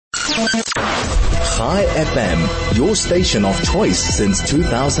High FM, your station of choice since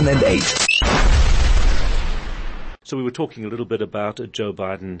 2008. So we were talking a little bit about Joe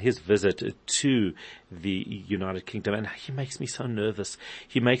Biden, his visit to the United Kingdom, and he makes me so nervous.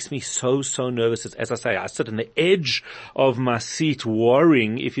 He makes me so nervous. As I say, I sit on the edge of my seat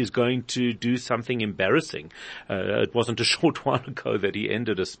worrying if he's going to do something embarrassing. It wasn't a short while ago that he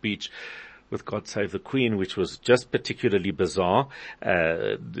ended a speech with God Save the Queen, which was just particularly bizarre.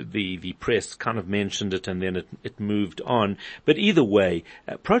 The press kind of mentioned it and then it moved on. But either way,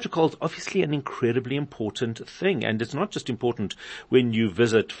 protocol's obviously an incredibly important thing. And it's not just important when you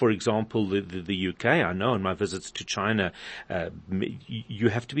visit, for example, the UK. I know in my visits to China, you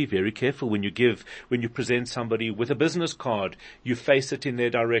have to be very careful when you present somebody with a business card, you face it in their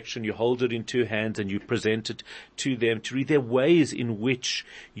direction, you hold it in two hands and you present it to them to read. There are ways in which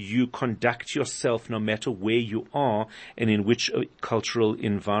you conduct yourself no matter where you are and in which cultural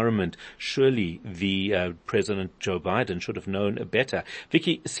environment. Surely the President Joe Biden should have known better.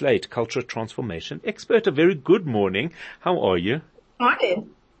 Vicky Sleight, cultural transformation expert, a very good morning. How are you? Hi.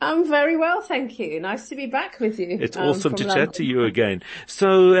 I'm very well, thank you. Nice to be back with you. It's awesome to chat to you again.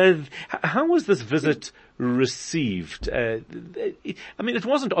 So how was this visit received? I mean, it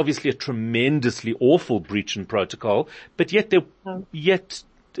wasn't obviously a tremendously awful breach in protocol, but yet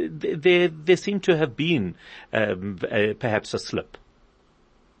there seemed to have been perhaps a slip.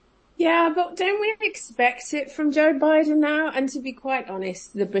 Yeah, but don't we expect it from Joe Biden now? And to be quite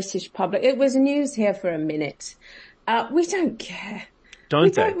honest, the British public, it was news here for a minute. We don't care.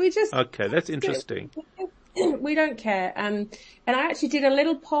 Don't they? Okay, that's interesting. We don't care. And I actually did a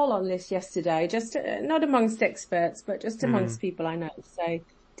little poll on this yesterday, just not amongst experts, but just amongst people I know. So,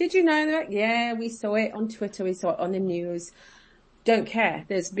 did you know that? Yeah, we saw it on Twitter, we saw it on the news. Don't care.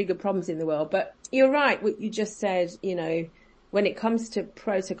 There's bigger problems in the world. But you're right, what you just said, you know, when it comes to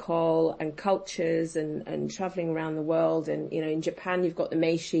protocol and cultures and traveling around the world and, you know, in Japan you've got the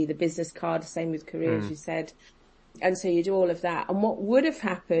Meishi, the business card, same with Korea, as you said. And so you do all of that. And what would have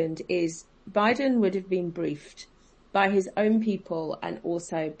happened is Biden would have been briefed by his own people and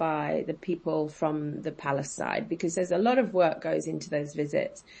also by the people from the palace side, because there's a lot of work goes into those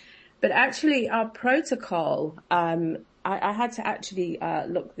visits. But actually our protocol, I had to actually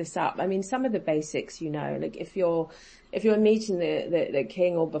look this up. I mean, some of the basics, you know, like if you're meeting the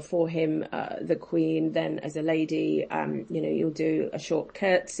king or before him the queen, then as a lady, you know, you'll do a short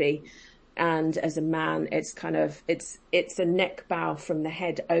curtsy, and as a man, it's kind of it's a neck bow from the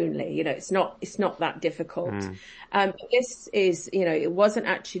head only. You know, it's not that difficult. This is, you know, it wasn't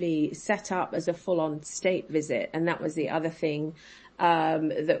actually set up as a full-on state visit, and that was the other thing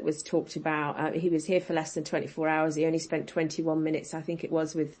that was talked about. He was here for less than 24 hours. He only spent 21 minutes, I think it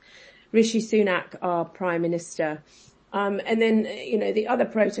was, with Rishi Sunak, our Prime Minister. And then, you know, the other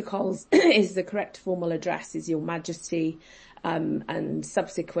protocols is the correct formal address is Your Majesty, and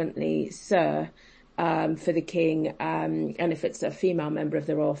subsequently Sir, for the King. And if it's a female member of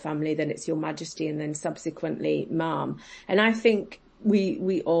the royal family, then it's Your Majesty and then subsequently Ma'am. And I think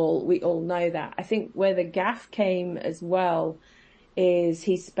we all know that. I think where the gaffe came as well is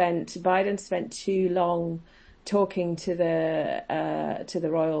Biden spent too long talking to the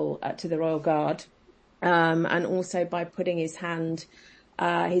royal guard, and also by putting his hand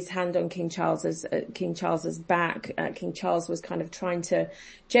on King Charles's back. King Charles was kind of trying to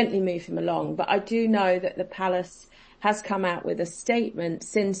gently move him along. But I do know that the palace has come out with a statement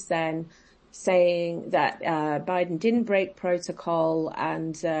since then saying that Biden didn't break protocol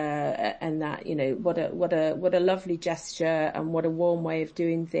and that, you know, what a lovely gesture and what a warm way of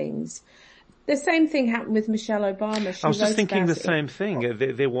doing things. The same thing happened with Michelle Obama. I was just thinking the same thing.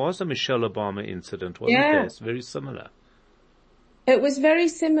 There was a Michelle Obama incident, wasn't there? It's very similar. It was very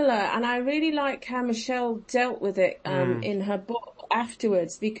similar, and I really like how Michelle dealt with it in her book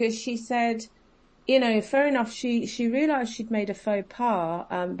afterwards, because she said, you know, fair enough, she realized she'd made a faux pas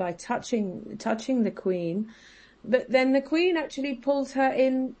by touching the Queen, but then the Queen actually pulled her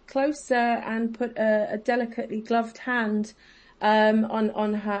in closer and put a delicately gloved hand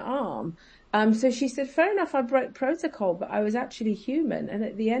on her arm. So she said, fair enough, I broke protocol, but I was actually human. And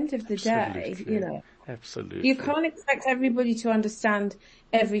at the end of the day, you know, you can't expect everybody to understand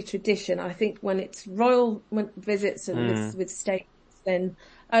every tradition. I think when it's royal visits and with states, then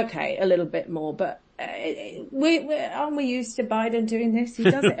okay, a little bit more, but aren't we used to Biden doing this? He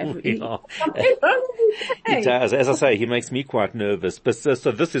does it every He does. As I say, he makes me quite nervous. But so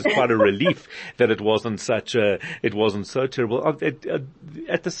this is quite a relief that it wasn't so terrible.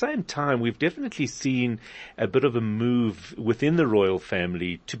 At the same time, we've definitely seen a bit of a move within the royal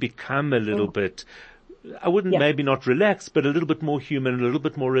family to become a little bit I wouldn't maybe not relax, but a little bit more human, a little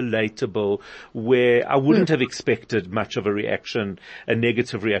bit more relatable, where I wouldn't have expected much of a reaction, a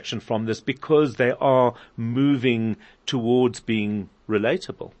negative reaction from this, because they are moving towards being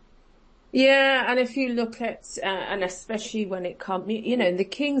relatable. Yeah, and if you look at, and especially when it comes, the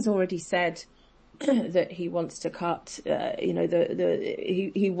King's already said that he wants to cut,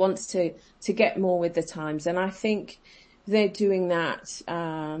 he wants to get more with the times. And I think they're doing that,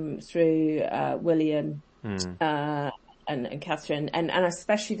 through, William, and Catherine, and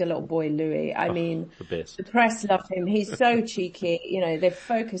especially the little boy Louis. I mean, the press love him. He's so cheeky. They've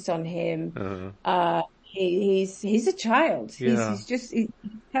focused on him. He's a child. Yeah. His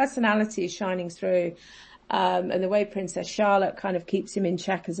personality is shining through. And the way Princess Charlotte kind of keeps him in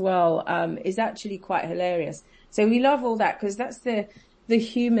check as well, is actually quite hilarious. So we love all that because that's the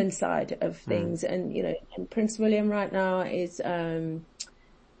human side of things. And, and Prince William right now is,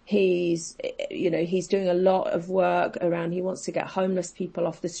 he's doing a lot of work around, he wants to get homeless people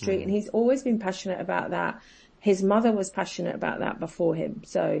off the street, and he's always been passionate about that. His mother was passionate about that before him.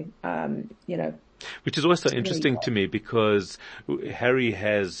 So, Which is also interesting to me, because Harry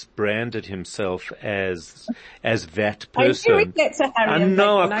has branded himself as that person. I get to Harry.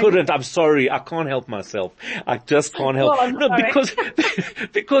 No, I couldn't. I'm sorry. I can't help myself. I just can't help.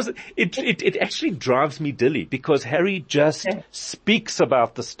 Because it actually drives me dilly, because Harry just speaks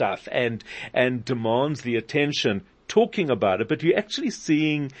about the stuff and demands the attention talking about it. But you're actually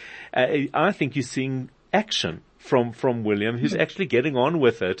seeing, I think you're seeing action from William, who's actually getting on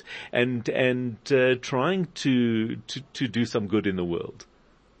with it and trying to do some good in the world.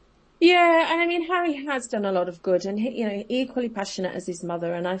 Yeah, and I mean, Harry has done a lot of good, and equally passionate as his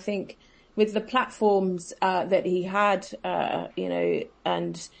mother. And I think with the platforms that he had,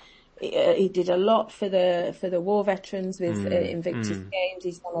 and he did a lot for the war veterans with Invictus Games.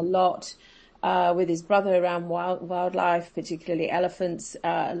 He's done a lot with his brother around wildlife, particularly elephants,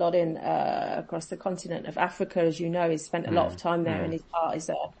 a lot in across the continent of Africa. As you know, he's spent a lot of time there, and his heart is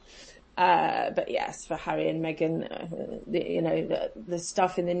there. But yes, for Harry and Meghan, the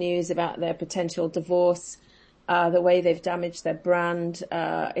stuff in the news about their potential divorce, the way they've damaged their brand,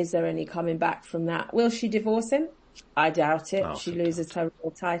 is there any coming back from that? Will she divorce him? I doubt it. She loses her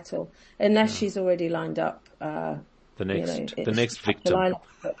royal title unless she's already lined up. The next victim.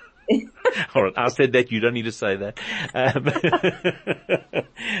 All right, I said that. You don't need to say that.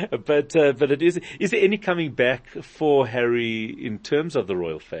 But it is there any coming back for Harry in terms of the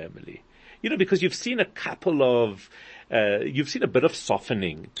royal family? Because you've seen a couple of, you've seen a bit of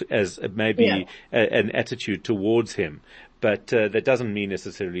softening as maybe an attitude towards him, but that doesn't mean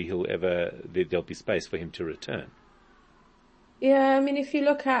necessarily there'll be space for him to return. Yeah, I mean, if you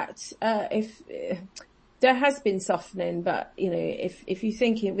look at, there has been softening, but, if you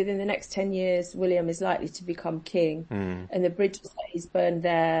think within the next 10 years, William is likely to become king, and the bridges that he's burned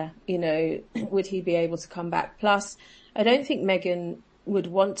there, would he be able to come back? Plus, I don't think Meghan would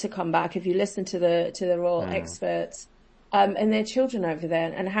want to come back. If you listen to the royal experts, and their children over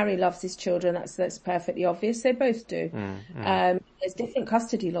there, and Harry loves his children. That's perfectly obvious. They both do. There's different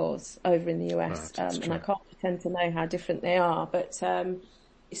custody laws over in the US, and I can't pretend to know how different they are, but,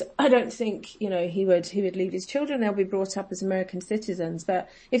 I don't think, he would leave his children. They'll be brought up as American citizens. But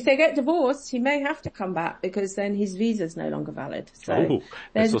if they get divorced, he may have to come back, because then his visa's no longer valid. So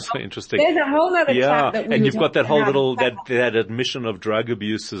that's also interesting. There's a whole other chat that and you've got that whole little, that admission of drug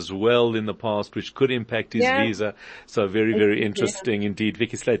abuse as well in the past, which could impact his visa. So very, very interesting indeed.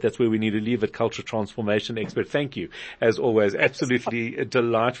 Vicky Sleight, that's where we need to leave it. Culture transformation expert. Thank you. As always, absolutely a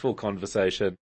delightful conversation.